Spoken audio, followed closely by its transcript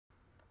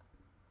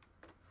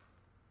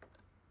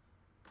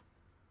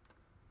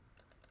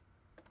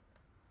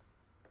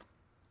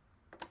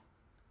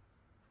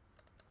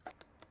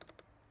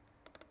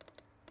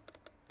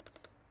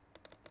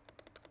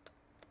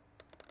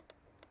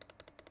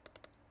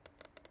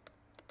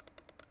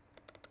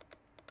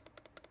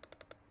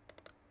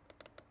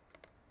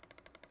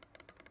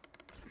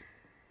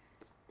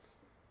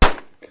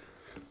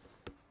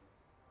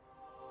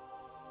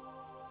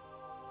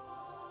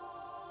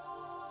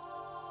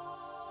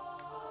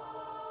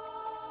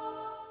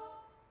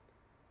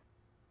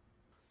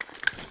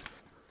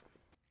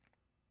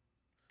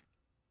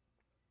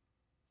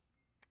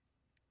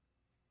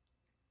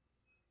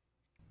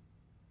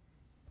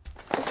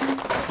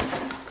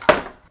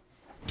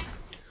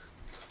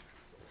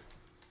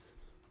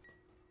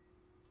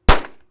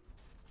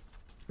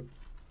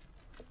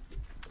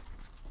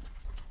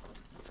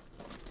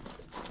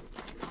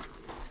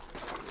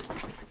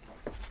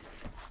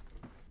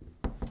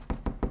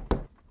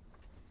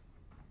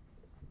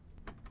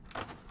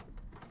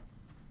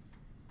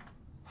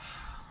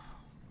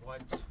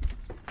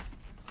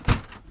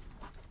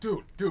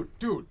Dude.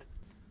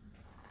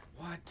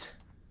 What?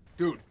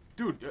 Dude,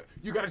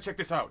 you gotta check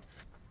this out.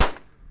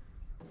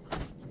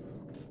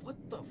 What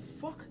the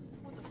fuck?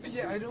 What the fuck?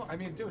 Yeah, I know. I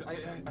mean, dude,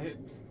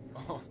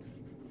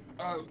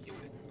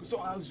 so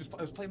I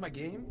was playing my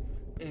game,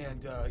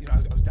 and you know,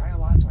 I was dying a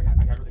lot, so I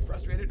got really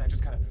frustrated, and I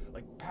just kind of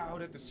like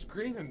powed at the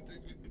screen, and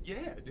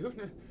yeah,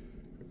 dude.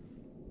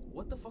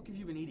 What the fuck have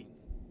you been eating?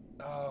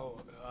 Oh,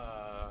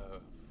 I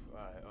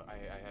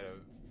had a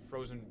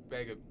frozen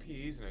bag of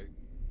peas and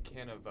a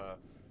can of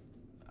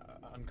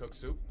uncooked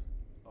soup.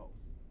 Oh.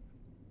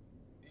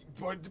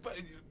 But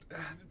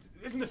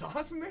isn't this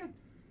awesome, man?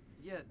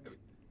 Yeah.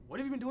 What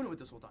have you been doing with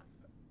this whole time?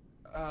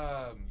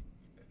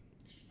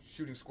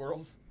 Shooting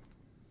squirrels.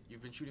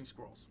 You've been shooting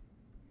squirrels.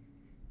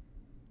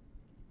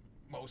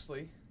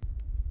 Mostly.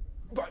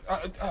 But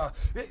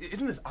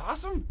isn't this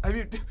awesome? I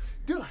mean,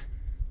 dude.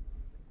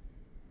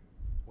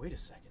 Wait a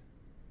second.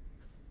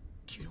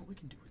 Do you know what we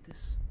can do with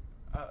this?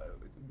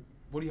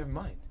 What do you have in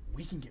mind?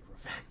 We can get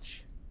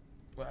revenge.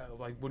 Well,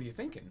 like, what are you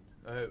thinking?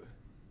 Alright,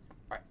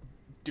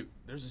 dude,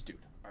 there's this dude.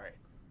 Alright.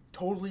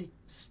 Totally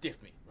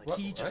stiffed me. Like, What?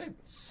 he just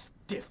What?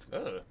 stiffed me.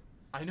 Ugh.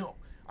 I know.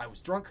 I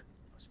was drunk.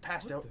 I was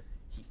passed out.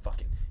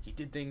 He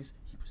did things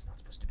he was not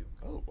supposed to do.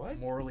 Oh, what?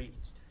 Morally,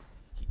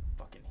 he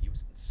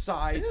was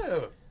inside.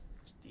 Ew.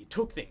 He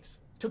took things.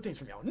 Took things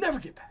from me. I'll never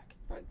get back.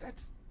 What?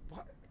 That's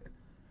what?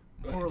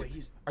 Morally,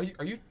 he's... Are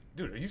you,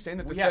 dude? Are you saying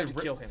that We this guy have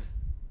to kill him.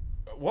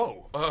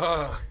 Whoa.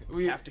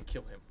 We have to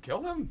kill him.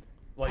 Kill him?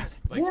 Like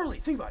morally,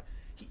 think about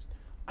it.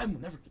 I will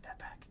never get that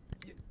back.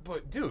 Yeah,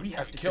 but dude, We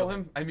have to kill kill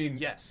him. I mean,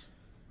 Yes.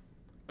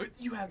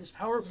 You have this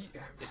power.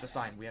 Yeah. It's a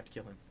sign. We have to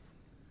kill him.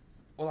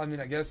 Well, I mean,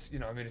 I guess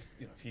if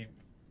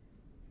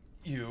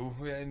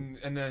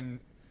and then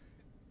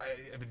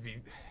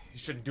he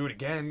shouldn't do it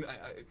again.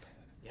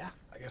 Yeah.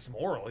 I guess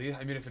morally.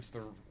 I mean, if it's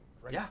the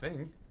right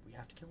thing. We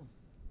have to kill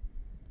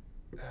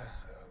him.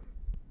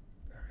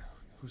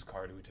 Whose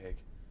car do we take?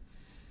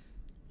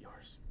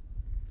 Yours.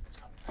 Let's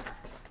go.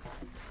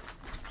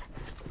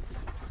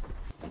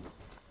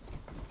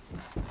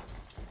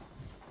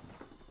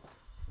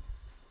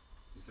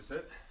 Is this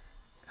it?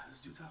 Yeah, this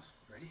dude's house.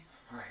 You ready?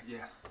 All right.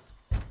 Yeah.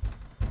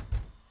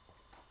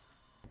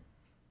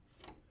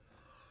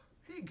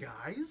 Hey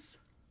guys.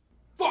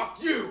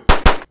 Fuck you!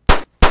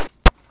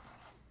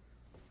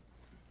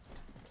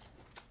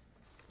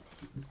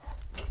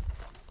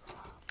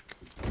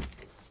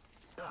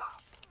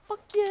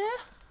 Fuck yeah.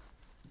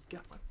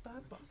 Got my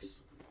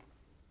 $5.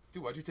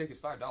 Dude, why'd you take his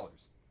 $5?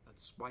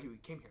 That's why we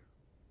came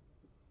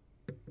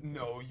here.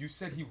 No, you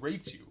said he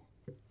raped you.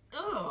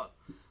 Ugh.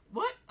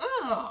 What?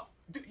 Ugh.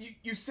 Dude,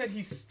 you said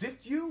he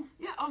stiffed you?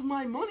 Yeah, of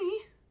my money.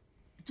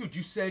 Dude,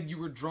 you said you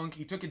were drunk,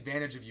 he took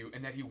advantage of you,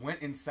 and that he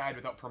went inside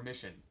without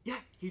permission. Yeah,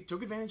 he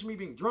took advantage of me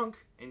being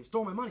drunk and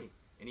stole my money.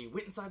 And he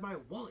went inside my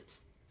wallet.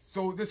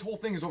 So this whole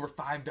thing is over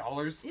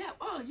 $5? Yeah,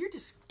 oh, you're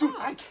disgusting. Dude,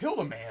 I killed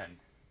a man.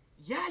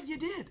 Yeah, you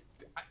did.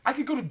 I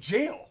could go to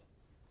jail.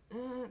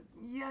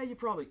 Yeah, you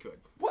probably could.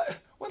 What?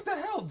 What the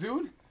hell,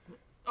 dude?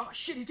 Oh,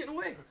 shit, he's getting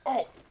away.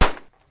 Oh.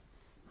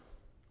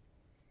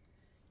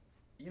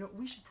 You know,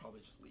 we should probably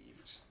just leave.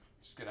 Just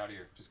get out of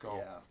here. Just go.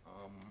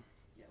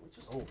 Yeah, let's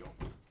just Oh. go.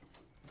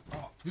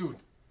 Oh, dude.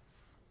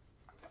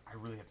 I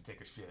really have to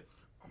take a shit.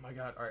 Oh my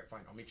god, alright,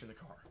 fine, I'll meet you in the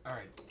car. All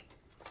right.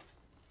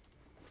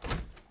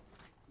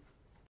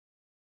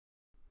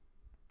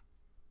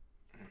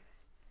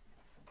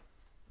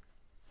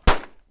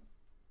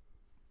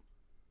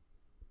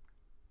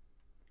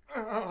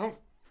 Oh,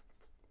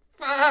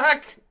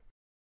 fuck!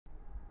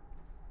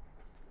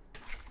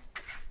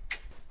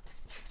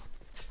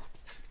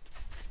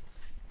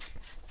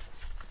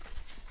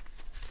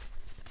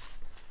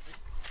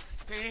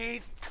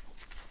 Pete!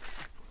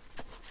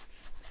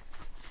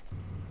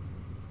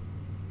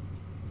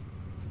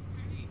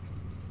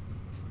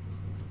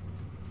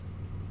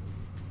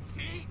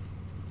 Pete!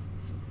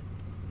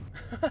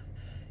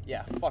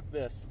 Yeah, fuck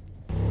this.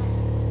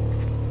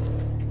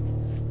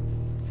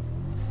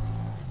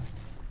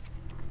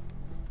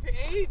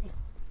 Pete!